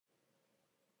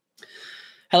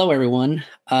Hello, everyone.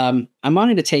 I'm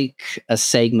wanting to take a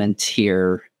segment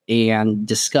here and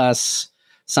discuss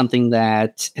something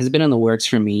that has been in the works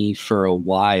for me for a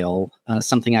while,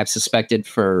 something I've suspected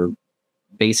for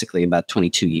basically about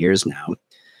 22 years now.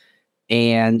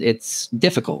 And it's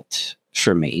difficult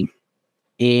for me.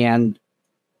 And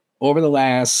over the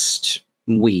last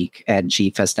week at G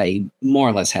Fest, I more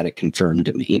or less had it confirmed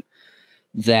to me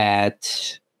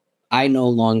that I no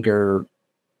longer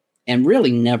and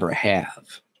really never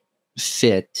have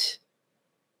fit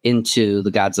into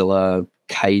the Godzilla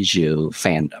Kaiju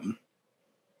fandom.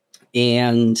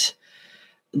 And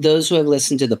those who have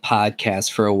listened to the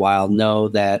podcast for a while know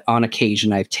that on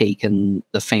occasion I've taken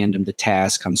the fandom to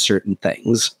task on certain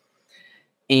things.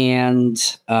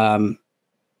 And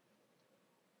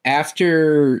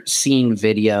after seeing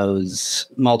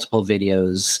multiple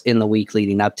videos in the week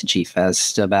leading up to G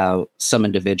Fest about some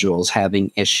individuals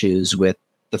having issues with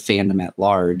the fandom at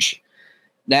large,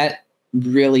 that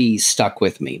really stuck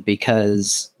with me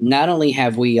because not only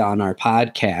have we on our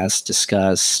podcast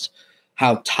discussed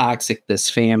how toxic this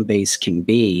fan base can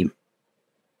be,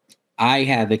 I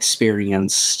have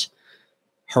experienced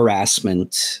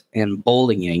harassment and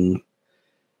bullying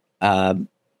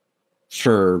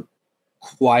for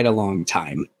quite a long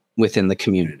time within the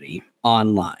community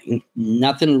online.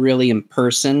 Nothing really in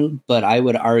person, but I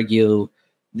would argue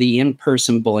the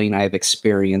in-person bullying I've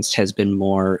experienced has been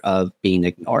more of being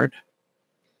ignored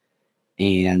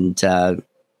and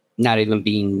not even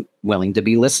being willing to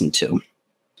be listened to.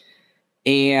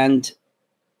 And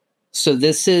so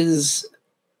this is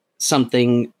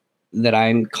something that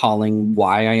I'm calling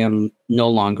why I am no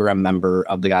longer a member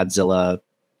of the Godzilla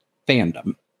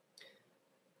fandom.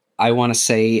 I want to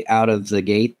say out of the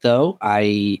gate, though,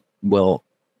 I will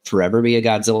forever be a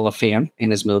Godzilla fan in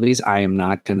his movies. I am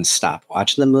not going to stop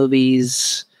watching the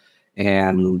movies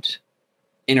and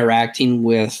interacting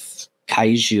with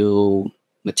Kaiju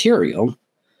material,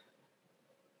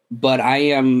 but I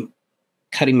am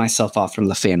cutting myself off from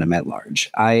the fandom at large.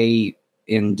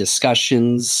 In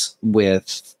discussions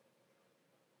with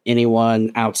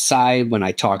anyone outside, when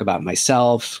I talk about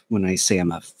myself, when I say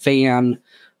I'm a fan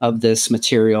of this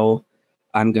material,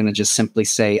 I'm going to just simply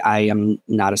say I am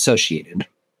not associated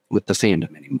with the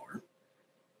fandom anymore.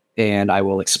 And I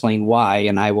will explain why,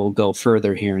 and I will go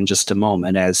further here in just a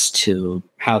moment as to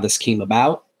how this came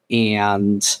about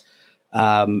and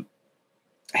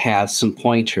have some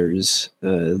pointers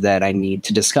that I need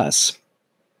to discuss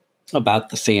about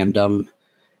the fandom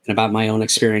and about my own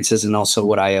experiences and also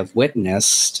what I have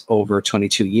witnessed over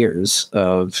 22 years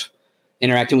of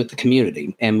interacting with the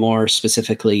community and more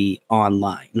specifically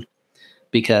online.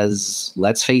 Because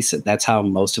let's face it, that's how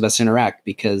most of us interact.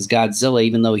 Because Godzilla,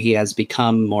 even though he has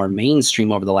become more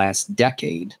mainstream over the last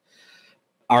decade,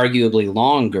 arguably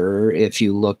longer, if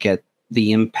you look at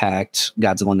the impact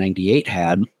Godzilla 98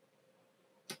 had,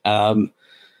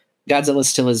 Godzilla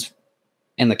still is,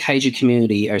 and the Kaiju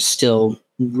community are still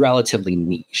relatively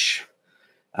niche.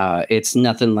 It's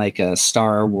nothing like a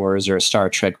Star Wars or a Star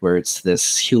Trek where it's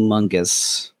this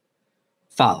humongous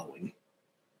following.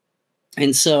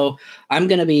 And so I'm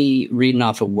going to be reading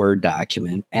off a Word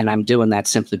document, and I'm doing that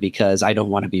simply because I don't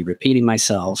want to be repeating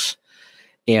myself,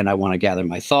 and I want to gather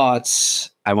my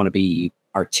thoughts. I want to be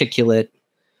articulate,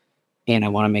 and I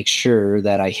want to make sure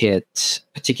that I hit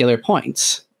particular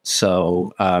points.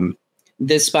 So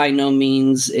this by no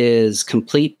means is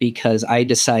complete because I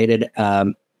decided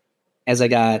as I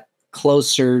got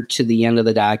closer to the end of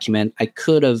the document, I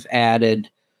could have added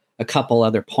a couple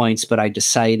other points, but I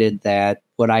decided that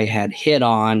what I had hit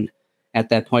on at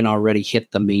that point already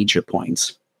hit the major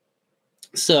points.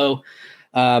 So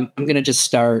I'm going to just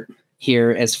start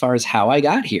here as far as how I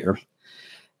got here.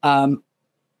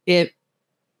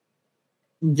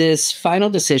 This final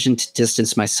decision to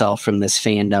distance myself from this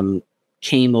fandom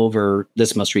came over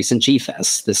this most recent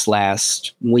G-Fest, this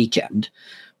last weekend,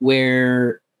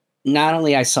 where not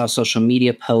only I saw social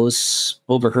media posts,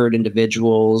 overheard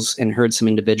individuals, and heard some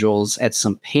individuals at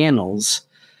some panels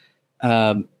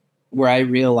where I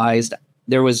realized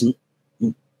I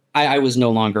was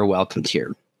no longer welcomed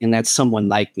here, and that someone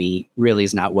like me really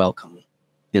is not welcome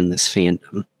in this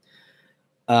fandom.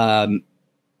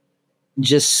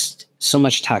 Just so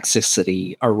much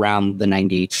toxicity around the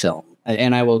 98 film.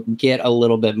 And I will get a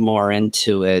little bit more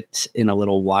into it in a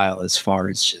little while as far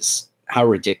as just how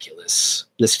ridiculous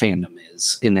this fandom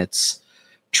is in its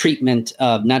treatment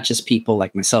of not just people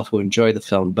like myself who enjoy the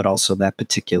film, but also that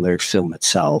particular film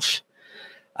itself.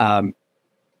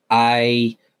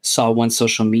 I saw one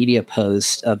social media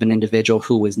post of an individual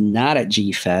who was not at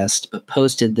G-Fest, but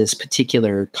posted this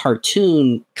particular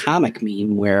cartoon comic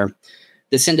meme where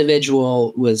this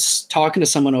individual was talking to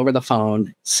someone over the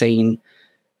phone saying,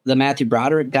 the Matthew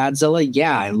Broderick Godzilla,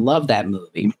 yeah, I love that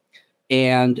movie.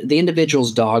 And the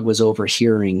individual's dog was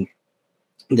overhearing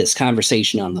this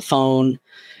conversation on the phone.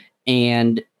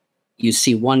 And you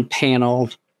see one panel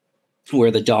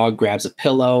where the dog grabs a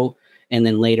pillow. And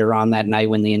then later on that night,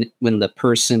 when the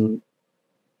person,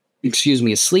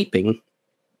 is sleeping,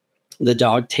 the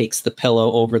dog takes the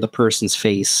pillow over the person's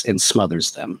face and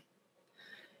smothers them.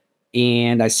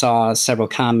 And I saw several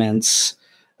comments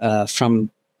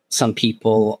from some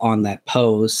people on that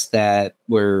post that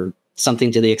were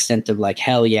something to the extent of like,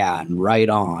 hell yeah, and right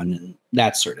on, and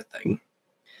that sort of thing.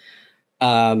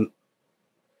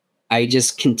 I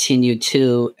just continue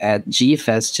to, at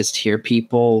G-Fest, just hear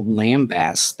people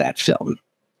lambaste that film.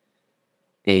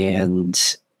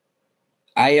 And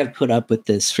I have put up with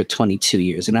this for 22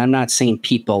 years. And I'm not saying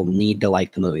people need to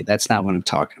like the movie. That's not what I'm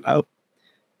talking about.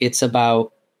 It's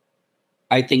about,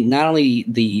 I think, not only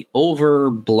the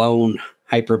overblown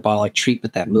hyperbolic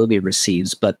treatment that movie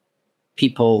receives, but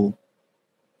people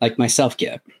like myself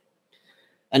get.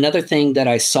 Another thing that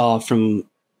I saw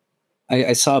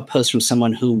I saw a post from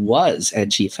someone who was at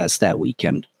G-Fest that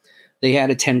weekend. They had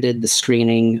attended the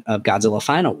screening of Godzilla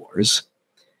Final Wars,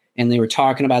 and they were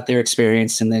talking about their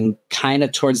experience. And then kind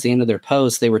of towards the end of their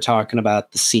post, they were talking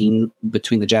about the scene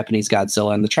between the Japanese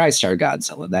Godzilla and the TriStar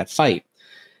Godzilla, that fight,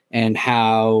 and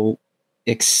how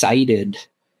excited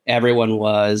everyone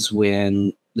was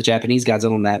when the Japanese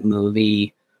Godzilla in that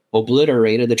movie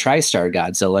obliterated the TriStar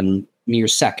Godzilla in mere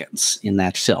seconds in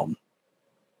that film.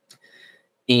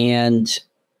 And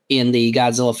in the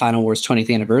Godzilla Final Wars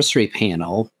 20th anniversary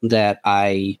panel that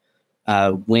I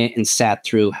went and sat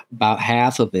through about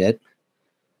half of it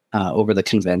over the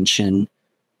convention,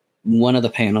 one of the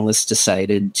panelists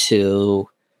decided to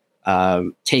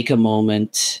take a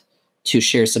moment to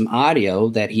share some audio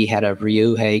that he had of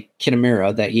Ryuhei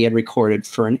Kitamura that he had recorded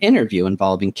for an interview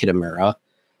involving Kitamura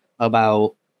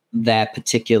about that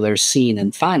particular scene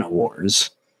in Final Wars.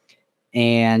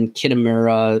 And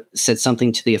Kitamura said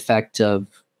something to the effect of,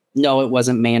 no, it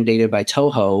wasn't mandated by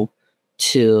Toho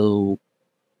to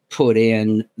put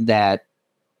in that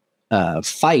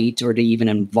fight or to even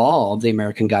involve the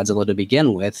American Godzilla to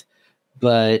begin with,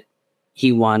 but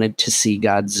he wanted to see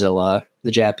Godzilla,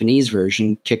 the Japanese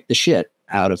version, kick the shit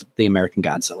out of the American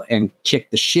Godzilla. And kick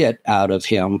the shit out of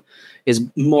him is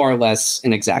more or less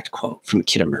an exact quote from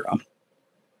Kitamura.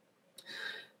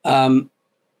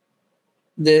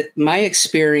 My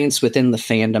experience within the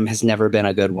fandom has never been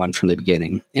a good one from the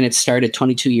beginning. And it started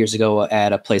 22 years ago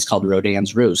at a place called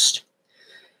Rodan's Roost.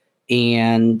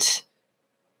 And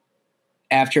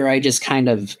after I just kind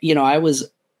of, I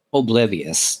was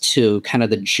oblivious to kind of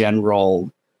the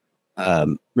general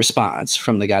response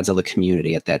from the Godzilla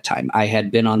community at that time. I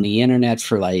had been on the internet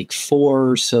for like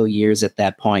 4 or so years at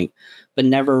that point, but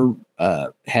never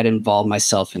had involved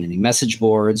myself in any message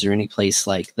boards or any place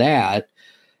like that.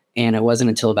 And it wasn't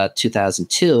until about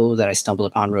 2002 that I stumbled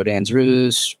upon Rodan's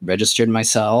Roost, registered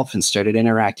myself, and started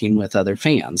interacting with other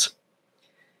fans.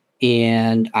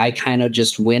 And I kind of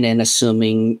just went in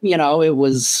assuming, it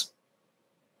was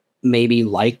maybe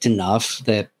liked enough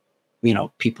that,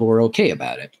 people were okay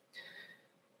about it.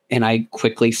 And I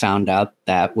quickly found out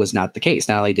that was not the case.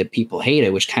 Not only did people hate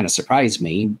it, which kind of surprised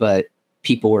me, but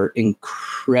people were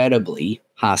incredibly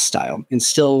hostile and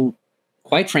still,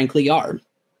 quite frankly, are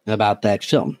about that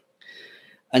film.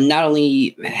 And not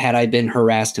only had I been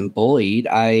harassed and bullied,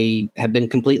 I have been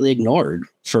completely ignored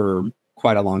for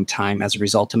quite a long time as a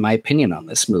result of my opinion on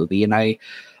this movie. And I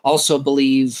also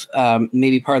believe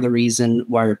maybe part of the reason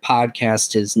why our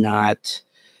podcast is not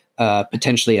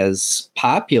potentially as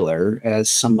popular as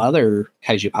some other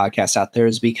kaiju podcasts out there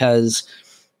is because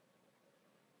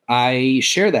I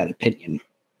share that opinion.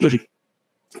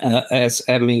 I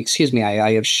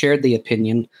have shared the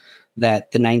opinion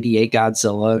that the 98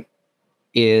 Godzilla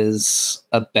is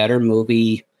a better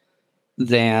movie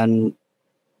than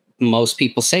most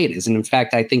people say it is. And in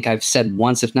fact, I think I've said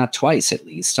once, if not twice at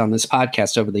least, on this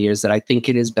podcast over the years that I think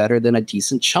it is better than a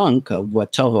decent chunk of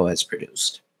what Toho has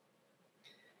produced.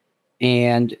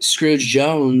 And Scrooge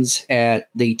Jones at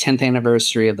the 10th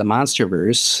anniversary of the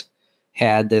Monsterverse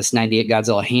had this 98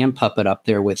 Godzilla hand puppet up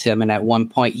there with him. And at one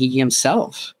point he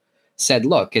himself said,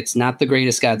 look, it's not the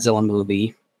greatest Godzilla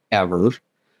movie ever.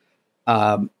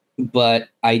 But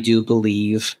I do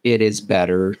believe it is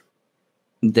better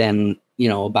than,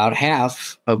 about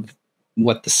half of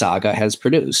what the saga has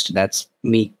produced. That's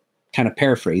me kind of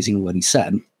paraphrasing what he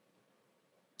said.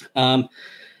 I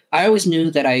always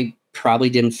knew that I probably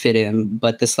didn't fit in,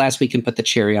 but this last weekend put the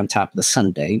cherry on top of the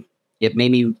sundae. It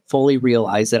made me fully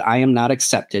realize that I am not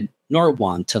accepted nor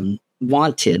wanton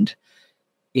wanted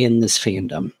in this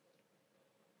fandom.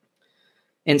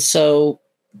 And so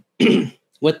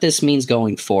what this means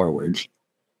going forward,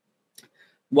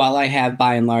 while I have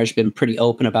by and large been pretty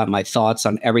open about my thoughts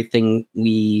on everything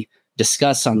we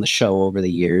discuss on the show over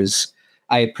the years,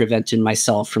 I have prevented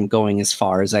myself from going as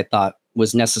far as I thought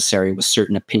was necessary with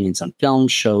certain opinions on film,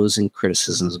 shows, and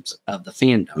criticisms of the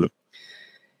fandom.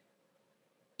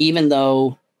 Even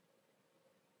though,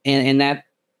 and that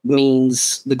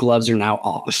means the gloves are now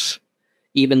off.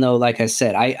 Even though, like I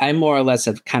said, I more or less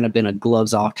have kind of been a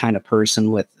gloves off kind of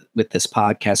person with this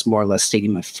podcast, more or less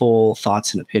stating my full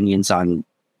thoughts and opinions on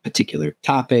particular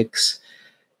topics.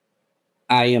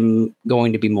 I am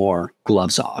going to be more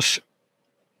gloves off.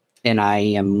 And I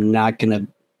am not going to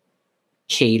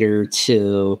cater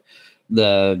to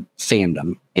the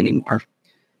fandom anymore.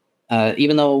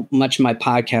 Even though much of my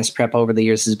podcast prep over the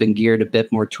years has been geared a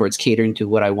bit more towards catering to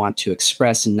what I want to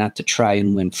express and not to try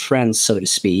and win friends, so to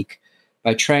speak,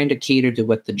 by trying to cater to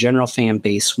what the general fan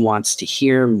base wants to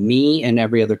hear me and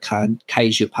every other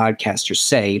kaiju podcaster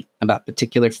say about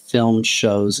particular film,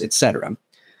 shows, etc.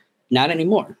 Not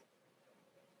anymore.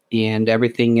 And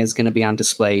everything is going to be on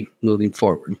display moving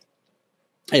forward.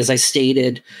 As I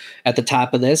stated at the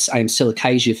top of this, I'm still a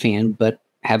kaiju fan, but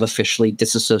have officially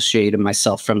disassociated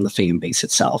myself from the fan base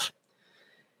itself.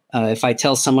 If I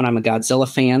tell someone I'm a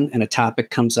Godzilla fan and a topic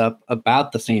comes up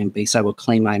about the fan base, I will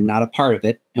claim I'm not a part of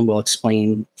it and will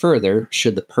explain further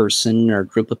should the person or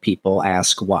group of people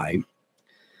ask why.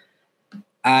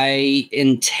 I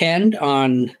intend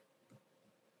on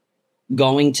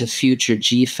going to future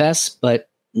G-Fests, but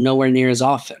nowhere near as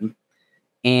often.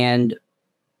 And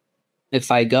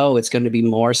if I go, it's going to be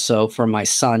more so for my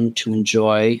son to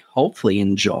enjoy, hopefully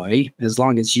enjoy, as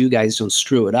long as you guys don't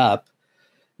screw it up,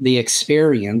 the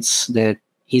experience that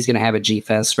he's going to have at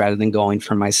G-Fest rather than going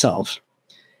for myself.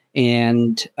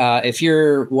 And if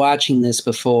you're watching this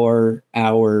before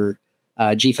our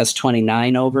G-Fest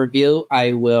 29 overview,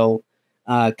 I will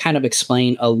kind of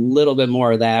explain a little bit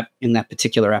more of that in that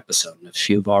particular episode. If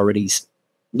you've already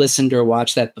listened or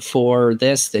watched that before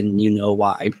this, then you know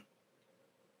why.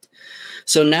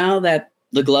 So now that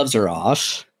the gloves are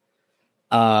off,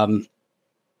 I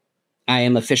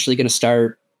am officially going to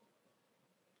start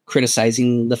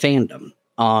criticizing the fandom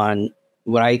on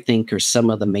what I think are some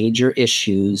of the major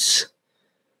issues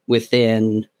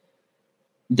within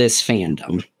this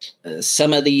fandom.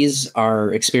 Some of these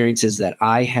are experiences that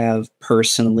I have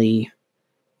personally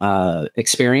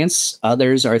experienced.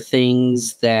 Others are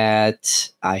things that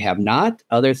I have not.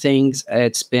 Other things,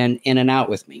 it's been in and out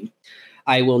with me.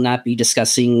 I will not be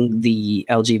discussing the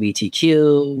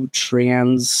LGBTQ,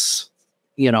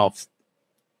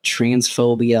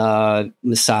 transphobia,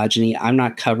 misogyny. I'm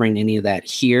not covering any of that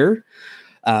here.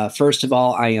 First of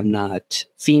all, I am not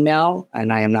female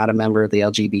and I am not a member of the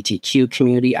LGBTQ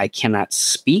community. I cannot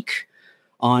speak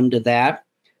onto that.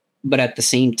 But at the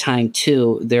same time,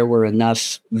 too, there were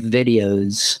enough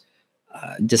videos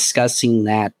discussing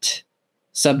that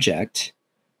subject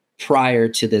prior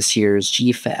to this year's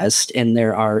G-Fest, and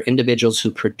there are individuals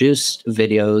who produced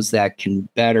videos that can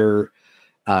better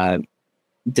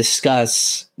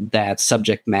discuss that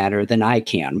subject matter than I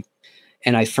can.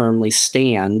 And I firmly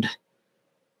stand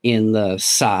in the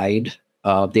side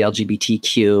of the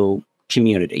LGBTQ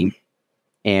community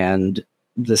and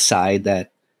the side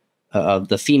that of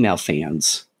the female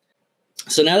fans.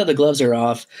 So now that the gloves are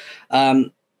off,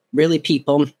 really,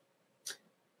 people,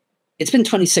 it's been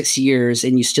 26 years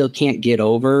and you still can't get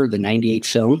over the 98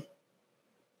 film.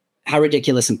 How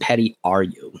ridiculous and petty are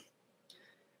you?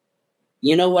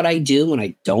 You know what I do when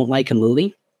I don't like a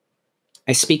movie?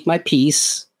 I speak my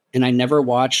piece and I never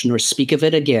watch nor speak of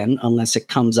it again unless it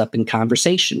comes up in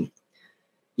conversation.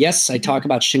 Yes, I talk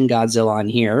about Shin Godzilla on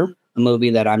here, a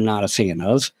movie that I'm not a fan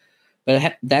of,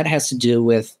 but that has to do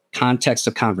with context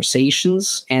of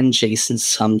conversations and Jason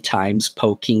sometimes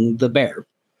poking the bear.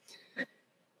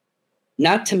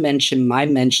 Not to mention, my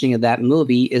mentioning of that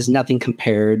movie is nothing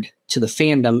compared to the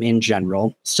fandom in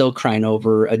general, still crying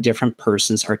over a different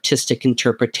person's artistic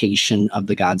interpretation of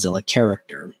the Godzilla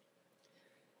character.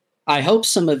 I hope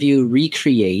some of you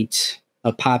recreate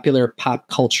a popular pop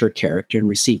culture character and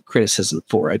receive criticism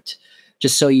for it,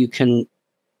 just so you can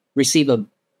receive a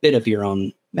bit of your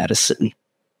own medicine.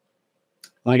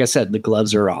 Like I said, the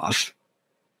gloves are off.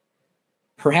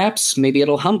 Perhaps maybe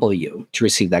it'll humble you to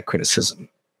receive that criticism.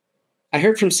 I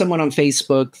heard from someone on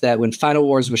Facebook that when Final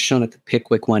Wars was shown at the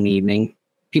Pickwick one evening,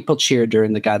 people cheered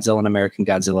during the Godzilla and American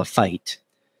Godzilla fight.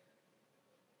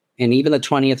 And even the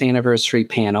 20th anniversary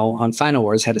panel on Final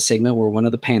Wars had a segment where one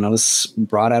of the panelists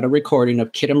brought out a recording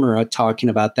of Kitamura talking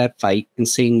about that fight and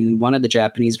saying he wanted the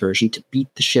Japanese version to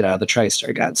beat the shit out of the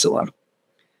TriStar Godzilla.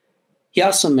 He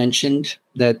also mentioned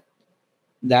that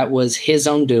that was his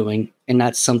own doing and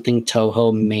not something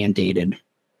Toho mandated.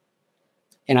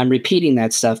 And I'm repeating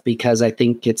that stuff because I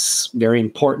think it's very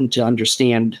important to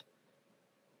understand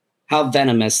how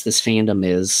venomous this fandom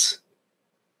is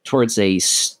towards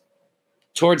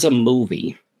a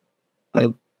movie.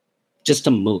 Just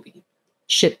a movie.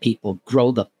 Shit, people,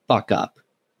 grow the fuck up.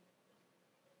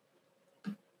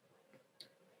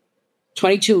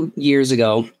 22 years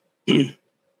ago,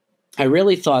 I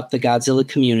really thought the Godzilla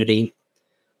community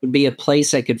would be a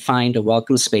place I could find a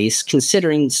welcome space,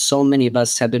 considering so many of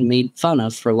us have been made fun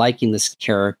of for liking this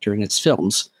character in its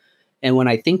films. And when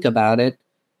I think about it,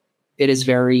 it is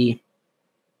very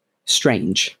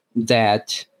strange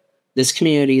that this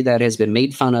community that has been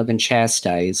made fun of and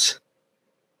chastised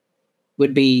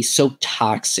would be so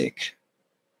toxic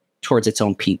towards its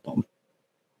own people.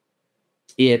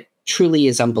 It truly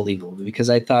is unbelievable, because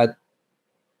I thought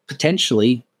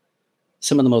potentially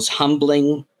some of the most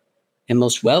humbling and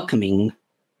most welcoming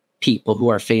people who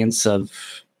are fans of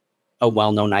a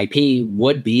well-known IP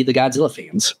would be the Godzilla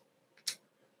fans.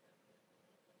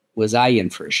 Was I in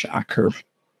for a shocker?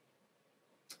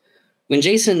 When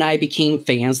Jason and I became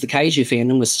fans, the Kaiju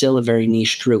fandom was still a very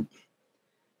niche group.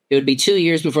 It would be 2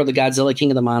 years before the Godzilla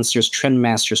King of the Monsters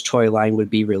Trendmasters toy line would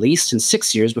be released, and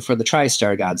 6 years before the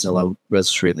TriStar Godzilla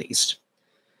was released.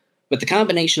 With the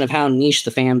combination of how niche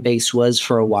the fan base was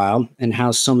for a while, and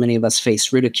how so many of us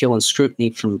faced ridicule and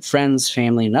scrutiny from friends,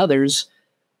 family, and others,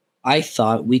 I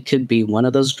thought we could be one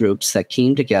of those groups that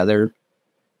came together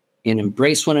and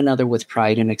embraced one another with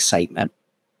pride and excitement.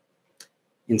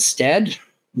 Instead,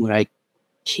 when I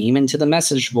came into the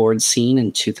message board scene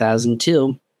in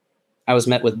 2002, I was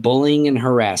met with bullying and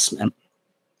harassment.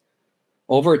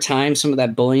 Over time, some of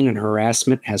that bullying and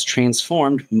harassment has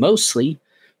transformed mostly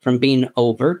from being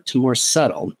overt to more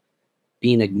subtle,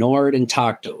 being ignored and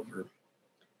talked over.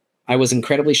 I was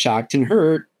incredibly shocked and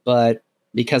hurt, but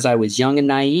because I was young and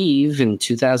naive in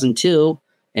 2002,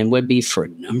 and would be for a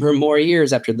number more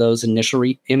years after those initial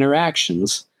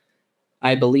interactions,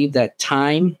 I believed that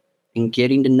time and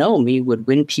getting to know me would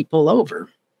win people over.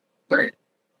 But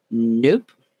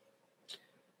nope.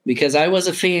 Because I was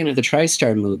a fan of the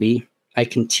TriStar movie, I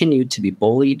continued to be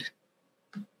bullied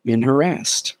and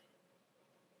harassed.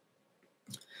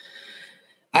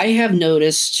 I have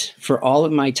noticed for all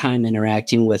of my time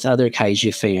interacting with other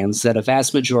Kaiju fans that a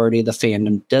vast majority of the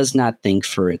fandom does not think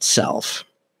for itself.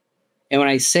 And when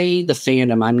I say the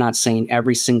fandom, I'm not saying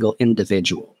every single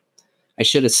individual. I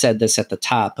should have said this at the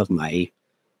top of my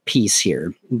piece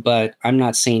here, but I'm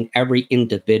not saying every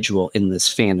individual in this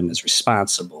fandom is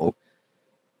responsible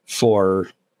for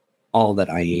all that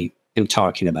I am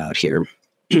talking about here.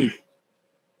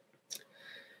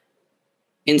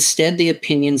 Instead, the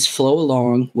opinions flow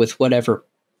along with whatever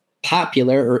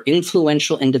popular or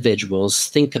influential individuals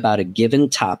think about a given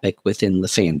topic within the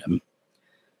fandom.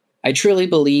 I truly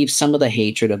believe some of the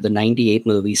hatred of the 98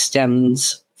 movie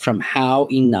stems from how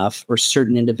enough or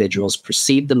certain individuals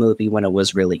perceived the movie when it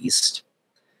was released.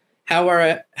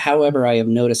 However, I have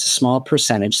noticed a small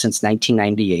percentage since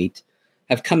 1998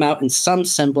 have come out in some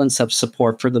semblance of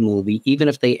support for the movie, even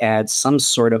if they add some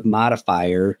sort of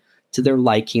modifier to their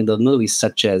liking of the movie,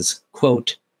 such as,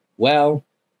 quote, well,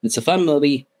 it's a fun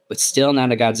movie, but still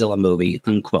not a Godzilla movie,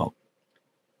 unquote.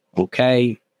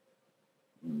 Okay,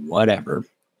 whatever.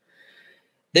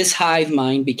 This hive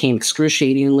mind became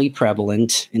excruciatingly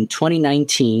prevalent in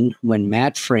 2019 when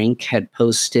Matt Frank had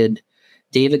posted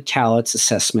David Callett's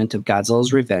assessment of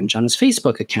Godzilla's Revenge on his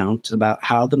Facebook account about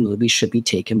how the movie should be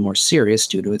taken more serious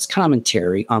due to its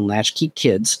commentary on latchkey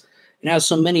kids and how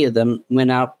so many of them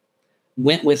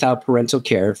went without parental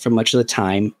care for much of the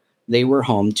time they were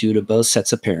home due to both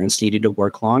sets of parents needing to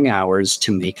work long hours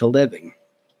to make a living.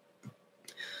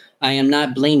 I am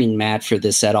not blaming Matt for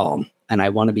this at all, and I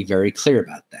want to be very clear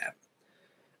about that.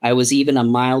 I was even a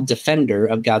mild defender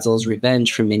of Godzilla's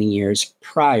Revenge for many years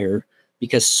prior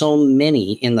because so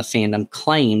many in the fandom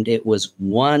claimed it was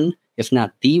one, if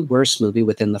not the worst movie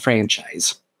within the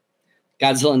franchise.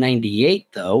 Godzilla 98,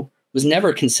 though, was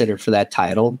never considered for that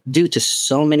title due to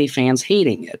so many fans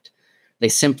hating it. They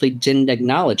simply didn't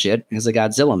acknowledge it as a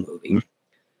Godzilla movie.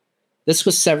 This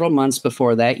was several months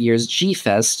before that year's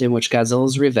G-Fest, in which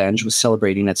Godzilla's Revenge was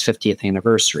celebrating its 50th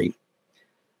anniversary.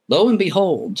 Lo and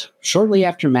behold, shortly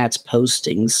after Matt's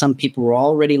posting, some people were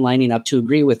already lining up to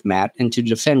agree with Matt and to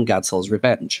defend Godzilla's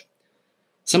Revenge.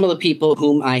 Some of the people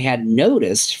whom I had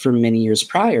noticed for many years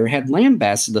prior had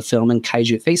lambasted the film in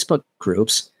Kaiju Facebook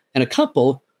groups, and a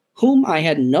couple whom I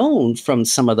had known from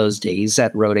some of those days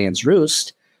at Rodan's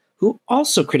Roost, who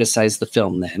also criticized the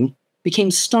film then,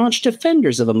 became staunch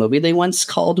defenders of a movie they once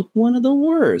called one of the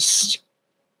worst.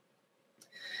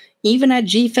 Even at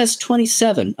G-Fest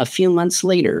 27, a few months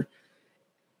later,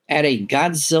 at a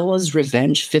Godzilla's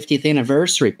Revenge 50th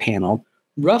anniversary panel,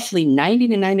 roughly 90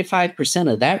 to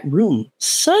 95% of that room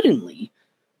suddenly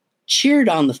cheered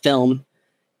on the film,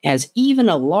 as even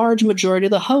a large majority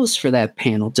of the hosts for that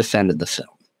panel defended the film.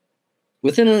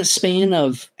 Within a span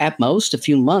of, at most, a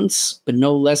few months, but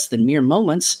no less than mere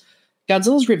moments,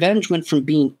 Godzilla's Revenge went from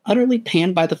being utterly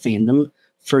panned by the fandom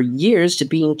for years to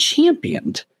being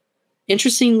championed.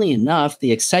 Interestingly enough,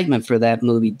 the excitement for that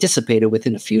movie dissipated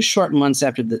within a few short months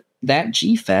after that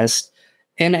G-Fest,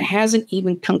 and it hasn't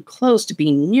even come close to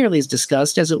being nearly as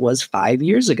discussed as it was 5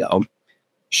 years ago.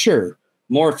 Sure,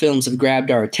 more films have grabbed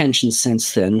our attention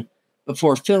since then, but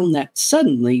for a film that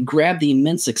suddenly grabbed the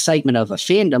immense excitement of a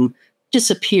fandom,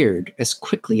 disappeared as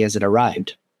quickly as it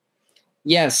arrived.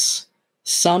 Yes,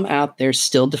 some out there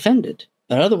still defend it,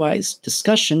 but otherwise,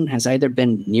 discussion has either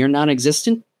been near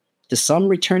non-existent, to some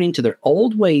returning to their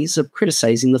old ways of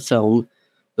criticizing the film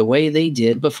the way they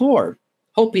did before,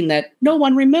 hoping that no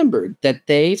one remembered that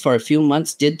they, for a few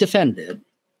months, did defend it.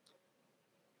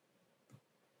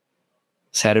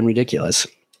 Sad and ridiculous.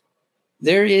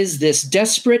 There is this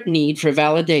desperate need for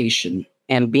validation,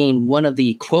 and being one of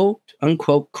the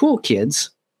quote-unquote cool kids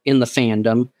in the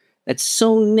fandom, that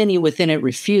so many within it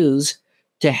refuse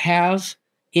to have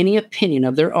any opinion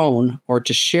of their own or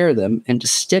to share them and to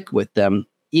stick with them,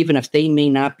 even if they may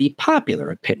not be popular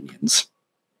opinions.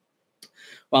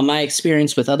 While my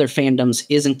experience with other fandoms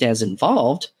isn't as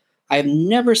involved, I have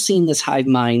never seen this hive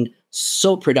mind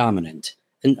so predominant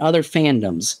in other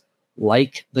fandoms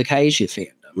like the Kaiju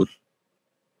fandom.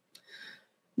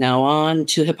 Now on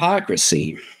to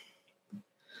hypocrisy.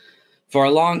 For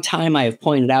a long time, I have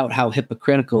pointed out how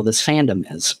hypocritical this fandom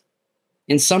is.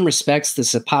 In some respects,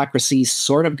 this hypocrisy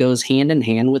sort of goes hand in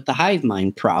hand with the hive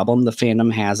mind problem the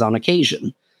fandom has on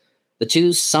occasion. The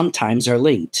two sometimes are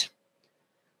linked.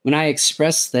 When I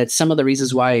expressed that some of the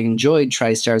reasons why I enjoyed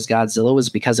TriStar's Godzilla was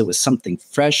because it was something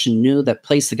fresh and new that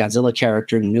placed the Godzilla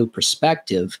character in a new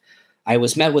perspective, I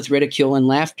was met with ridicule and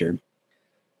laughter.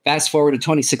 Fast forward to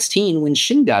 2016 when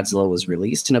Shin Godzilla was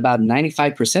released, and about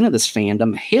 95% of this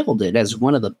fandom hailed it as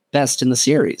one of the best in the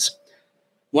series.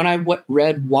 When I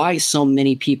read why so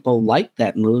many people liked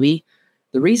that movie,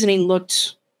 the reasoning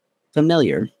looked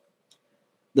familiar.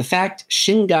 The fact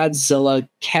Shin Godzilla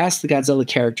cast the Godzilla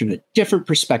character in a different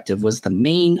perspective was the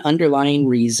main underlying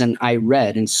reason I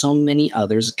read in so many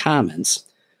others' comments.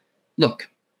 Look,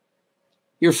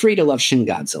 you're free to love Shin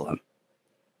Godzilla.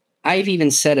 I've even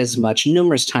said as much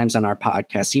numerous times on our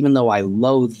podcast, even though I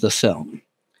loathe the film.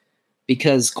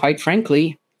 Because, quite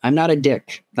frankly, I'm not a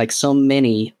dick like so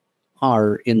many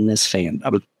are in this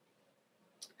fandom.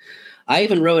 I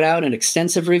even wrote out an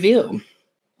extensive review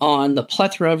on the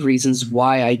plethora of reasons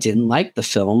why I didn't like the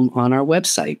film on our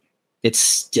website. It's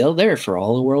still there for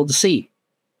all the world to see.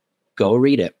 Go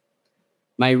read it.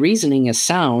 My reasoning is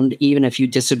sound even if you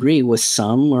disagree with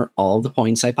some or all of the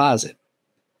points I posit.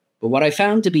 But what I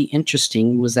found to be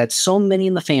interesting was that so many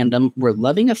in the fandom were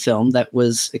loving a film that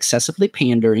was excessively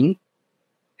pandering,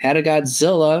 had a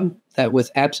Godzilla that with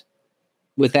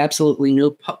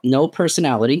absolutely no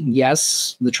personality.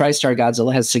 Yes, the TriStar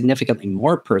Godzilla has significantly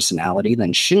more personality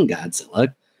than Shin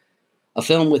Godzilla. A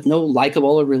film with no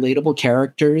likable or relatable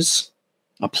characters,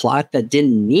 a plot that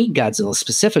didn't need Godzilla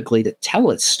specifically to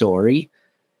tell its story,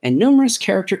 and numerous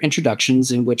character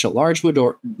introductions in which a large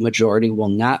majority will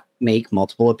not make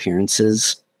multiple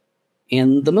appearances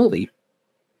in the movie.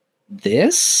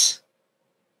 This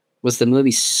was the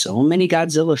movie so many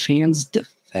Godzilla fans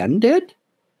defended?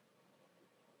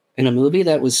 In a movie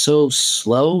that was so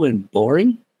slow and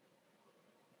boring?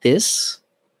 This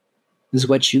is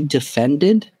what you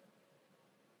defended?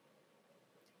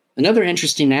 Another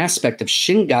interesting aspect of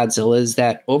Shin Godzilla is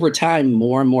that over time,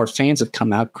 more and more fans have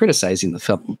come out criticizing the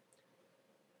film.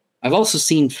 I've also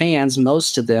seen fans,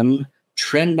 most of them,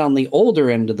 trend on the older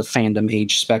end of the fandom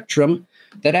age spectrum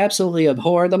that absolutely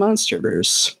abhor the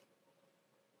MonsterVerse.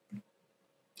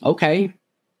 Okay,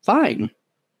 fine.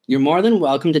 You're more than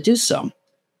welcome to do so.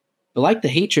 But like the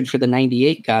hatred for the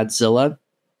 98 Godzilla,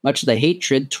 much of the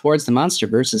hatred towards the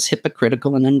MonsterVerse is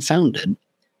hypocritical and unfounded.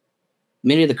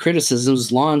 Many of the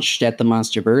criticisms launched at the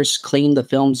MonsterVerse claim the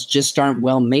films just aren't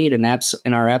well made and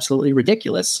are absolutely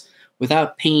ridiculous,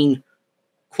 without paying,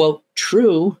 quote,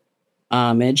 true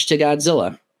homage to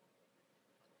Godzilla.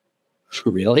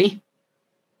 Really?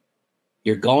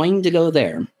 You're going to go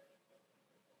there.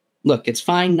 Look, it's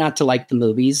fine not to like the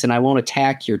movies, and I won't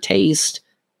attack your taste,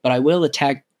 but I will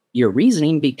attack your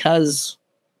reasoning because,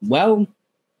 well,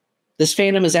 this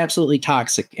fandom is absolutely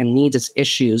toxic and needs its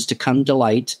issues to come to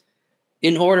light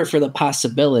in order for the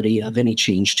possibility of any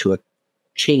change to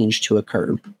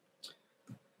occur.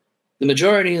 The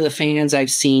majority of the fans I've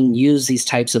seen use these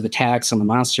types of attacks on the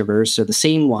MonsterVerse are the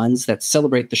same ones that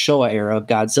celebrate the Showa era of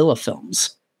Godzilla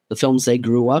films, the films they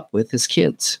grew up with as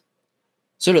kids.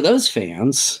 So to those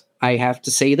fans, I have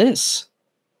to say this.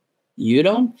 You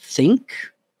don't think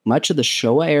much of the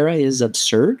Showa era is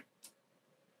absurd?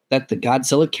 That the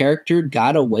Godzilla character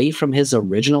got away from his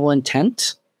original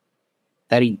intent?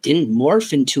 That he didn't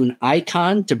morph into an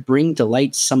icon to bring to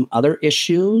light some other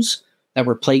issues that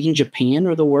were plaguing Japan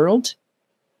or the world?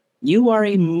 You are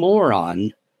a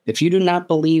moron if you do not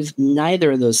believe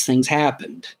neither of those things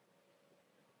happened.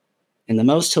 And the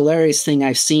most hilarious thing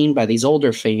I've seen by these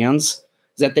older fans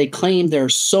is that they claim there are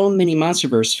so many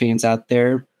MonsterVerse fans out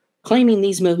there claiming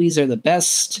these movies are the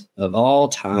best of all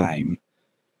time,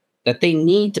 that they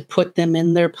need to put them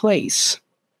in their place.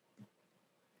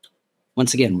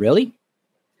 Once again, really?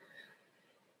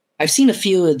 I've seen a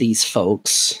few of these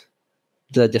folks,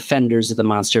 the defenders of the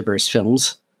MonsterVerse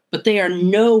films, but they are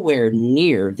nowhere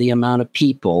near the amount of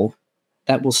people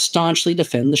that will staunchly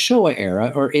defend the Showa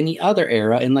era or any other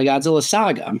era in the Godzilla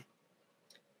saga.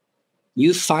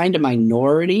 You find a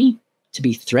minority to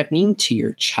be threatening to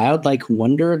your childlike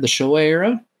wonder of the Showa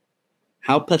era?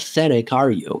 How pathetic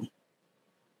are you?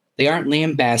 They aren't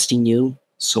lambasting you,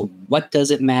 so what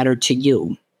does it matter to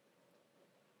you?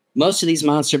 Most of these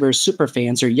MonsterVerse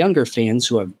superfans are younger fans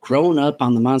who have grown up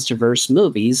on the MonsterVerse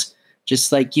movies,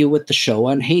 just like you with the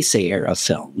Showa and Heisei era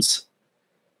films.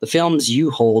 The films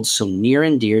you hold so near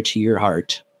and dear to your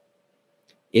heart.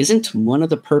 Isn't one of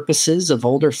the purposes of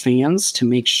older fans to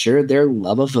make sure their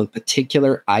love of a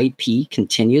particular IP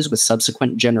continues with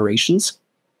subsequent generations?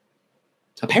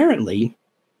 Apparently,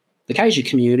 the Kaiju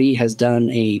community has done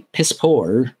a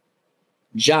piss-poor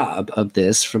job of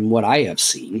this from what I have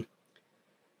seen.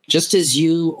 Just as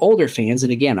you older fans,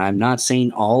 and again, I'm not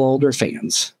saying all older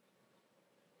fans,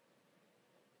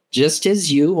 just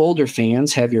as you older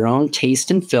fans have your own taste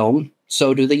in film,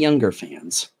 so do the younger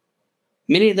fans.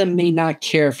 Many of them may not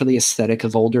care for the aesthetic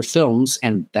of older films,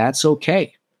 and that's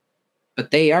okay.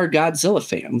 But they are Godzilla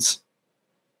fans.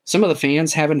 Some of the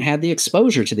fans haven't had the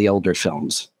exposure to the older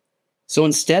films. So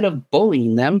instead of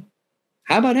bullying them,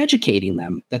 how about educating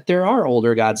them that there are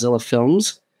older Godzilla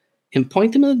films and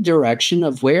point them in the direction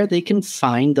of where they can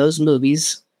find those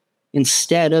movies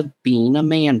instead of being a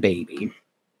man baby?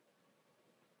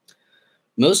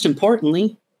 Most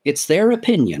importantly, it's their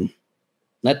opinion.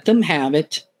 Let them have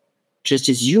it, just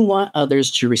as you want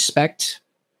others to respect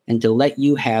and to let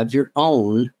you have your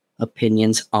own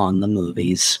opinions on the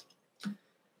movies.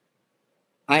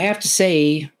 I have to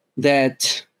say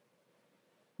that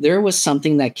there was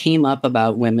something that came up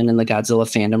about women in the Godzilla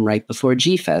fandom right before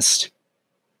G-Fest.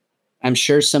 I'm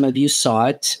sure some of you saw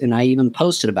it, and I even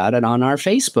posted about it on our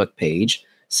Facebook page,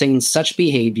 saying such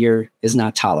behavior is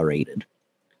not tolerated.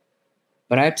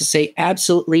 But I have to say,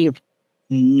 absolutely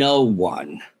no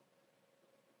one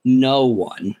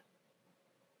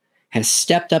has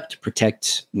stepped up to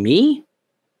protect me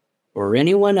or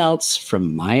anyone else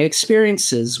from my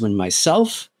experiences when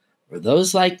myself or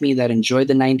those like me that enjoyed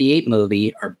the 98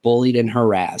 movie are bullied and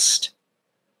harassed.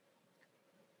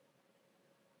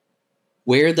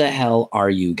 Where the hell are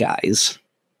you guys?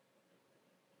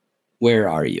 Where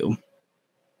are you?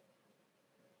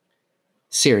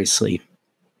 Seriously.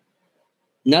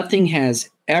 Nothing has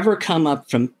ever come up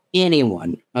from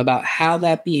anyone about how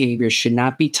that behavior should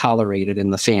not be tolerated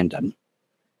in the fandom.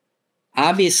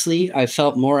 Obviously, I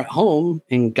felt more at home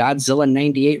in Godzilla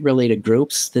 98 related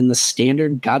groups than the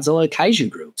standard Godzilla Kaiju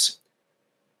groups.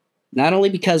 Not only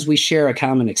because we share a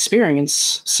common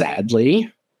experience,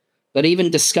 sadly, but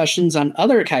even discussions on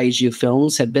other Kaiju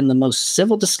films have been the most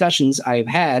civil discussions I've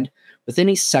had with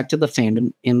any sect of the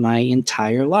fandom in my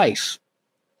entire life.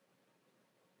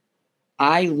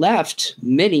 I left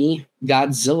many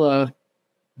Godzilla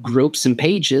groups and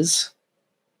pages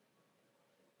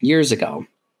years ago.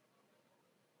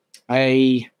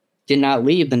 I did not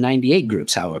leave the 98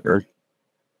 groups, however,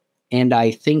 and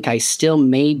I think I still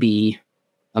may be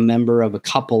a member of a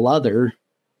couple other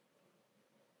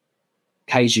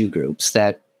Kaiju groups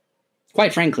that,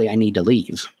 quite frankly, I need to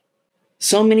leave.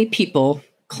 So many people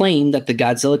claim that the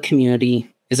Godzilla community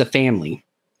is a family,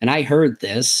 and I heard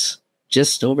this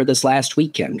just over this last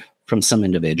weekend from some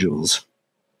individuals.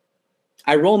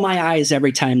 I roll my eyes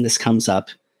every time this comes up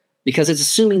because it's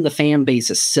assuming the fan base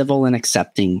is civil and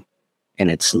accepting, and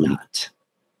it's not.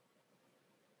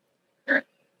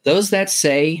 Those that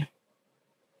say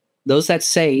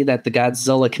that the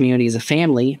Godzilla community is a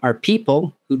family are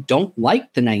people who don't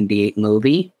like the 98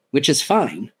 movie, which is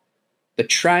fine. But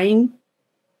try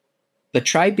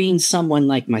being someone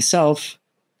like myself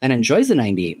that enjoys the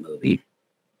 98 movie.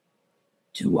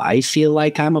 Do I feel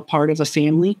like I'm a part of a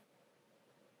family?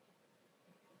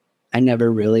 I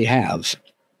never really have.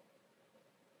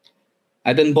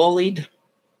 I've been bullied,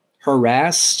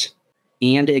 harassed,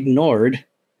 and ignored,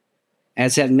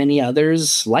 as have many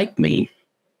others like me.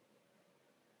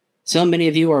 So many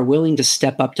of you are willing to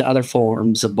step up to other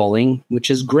forms of bullying,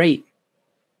 which is great.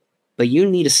 But you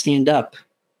need to stand up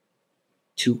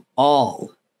to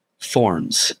all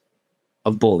forms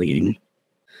of bullying.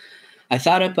 I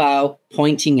thought about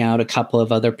pointing out a couple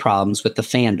of other problems with the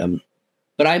fandom,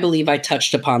 but I believe I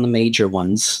touched upon the major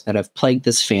ones that have plagued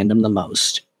this fandom the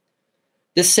most.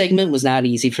 This segment was not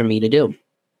easy for me to do.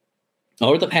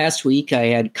 Over the past week, I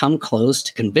had come close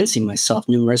to convincing myself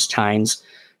numerous times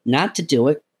not to do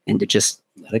it and to just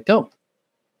let it go.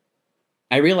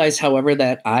 I realized, however,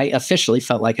 that I officially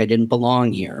felt like I didn't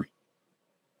belong here.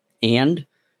 And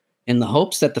in the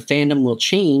hopes that the fandom will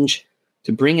change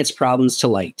to bring its problems to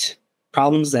light.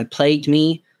 Problems that plagued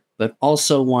me, but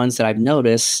also ones that I've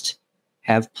noticed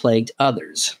have plagued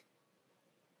others.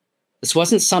 This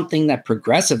wasn't something that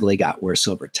progressively got worse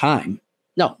over time.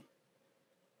 No.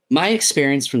 My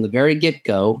experience from the very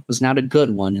get-go was not a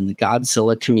good one in the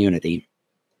Godzilla community.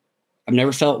 I've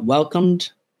never felt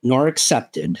welcomed nor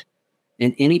accepted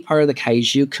in any part of the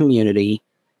Kaiju community,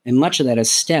 and much of that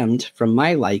has stemmed from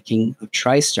my liking of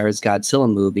TriStar's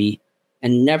Godzilla movie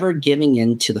and never giving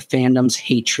in to the fandom's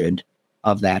hatred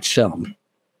of that film.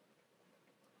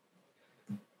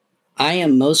 I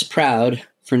am most proud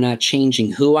for not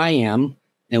changing who I am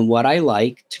and what I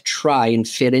like to try and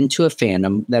fit into a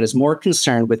fandom that is more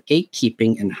concerned with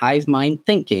gatekeeping and hive mind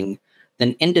thinking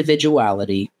than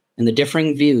individuality and the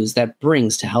differing views that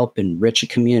brings to help enrich a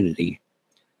community.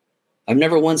 I've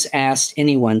never once asked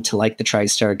anyone to like the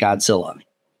TriStar Godzilla.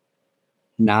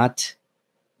 Not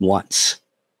once.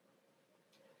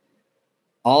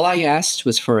 All I asked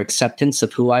was for acceptance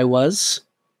of who I was,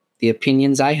 the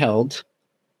opinions I held,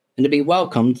 and to be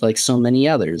welcomed like so many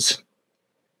others.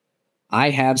 I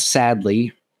have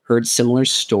sadly heard similar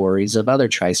stories of other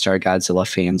TriStar Godzilla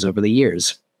fans over the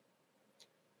years.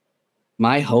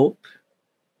 My hope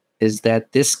is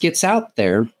that this gets out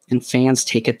there and fans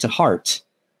take it to heart,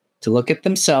 to look at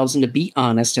themselves and to be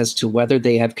honest as to whether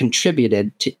they have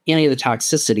contributed to any of the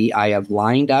toxicity I have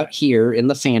lined out here in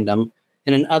the fandom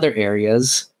and in other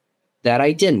areas that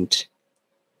I didn't,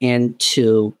 and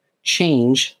to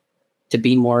change to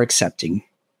be more accepting.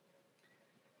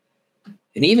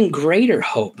 An even greater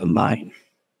hope of mine,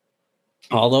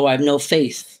 although I have no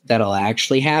faith that'll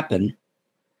actually happen,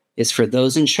 is for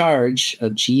those in charge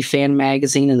of G-Fan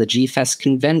Magazine and the G-Fest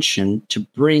convention to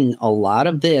bring a lot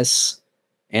of this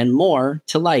and more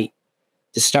to light,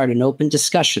 to start an open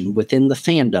discussion within the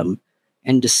fandom,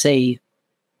 and to say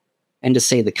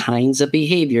the kinds of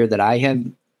behavior that I have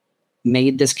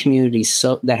made this community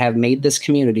so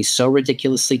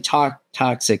ridiculously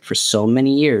toxic for so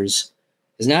many years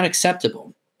is not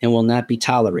acceptable and will not be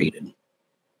tolerated.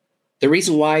 The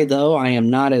reason why, though, I am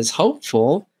not as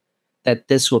hopeful that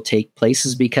this will take place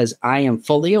is because I am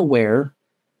fully aware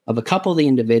of a couple of the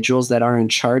individuals that are in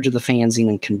charge of the fanzine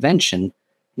and convention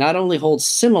not only hold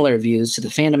similar views to the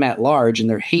fandom at large in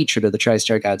their hatred of the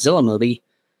TriStar Godzilla movie,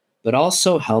 but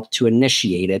also helped to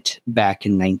initiate it back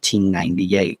in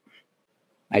 1998.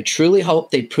 I truly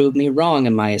hope they prove me wrong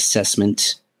in my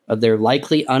assessment of their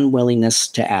likely unwillingness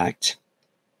to act,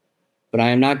 but I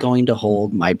am not going to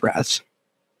hold my breath.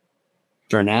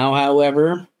 For now,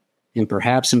 however, and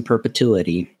perhaps in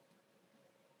perpetuity,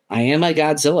 I am a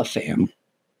Godzilla fan,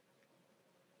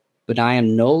 but I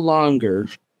am no longer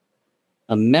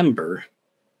a member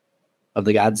of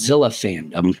the Godzilla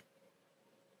fandom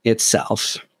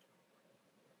itself.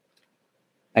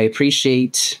 I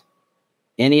appreciate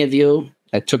any of you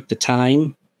that took the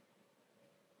time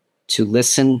to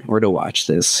listen or to watch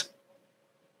this.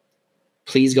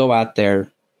 Please go out there,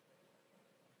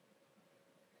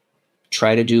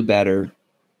 try to do better,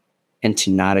 and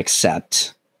to not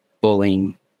accept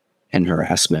bullying and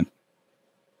harassment.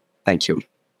 Thank you.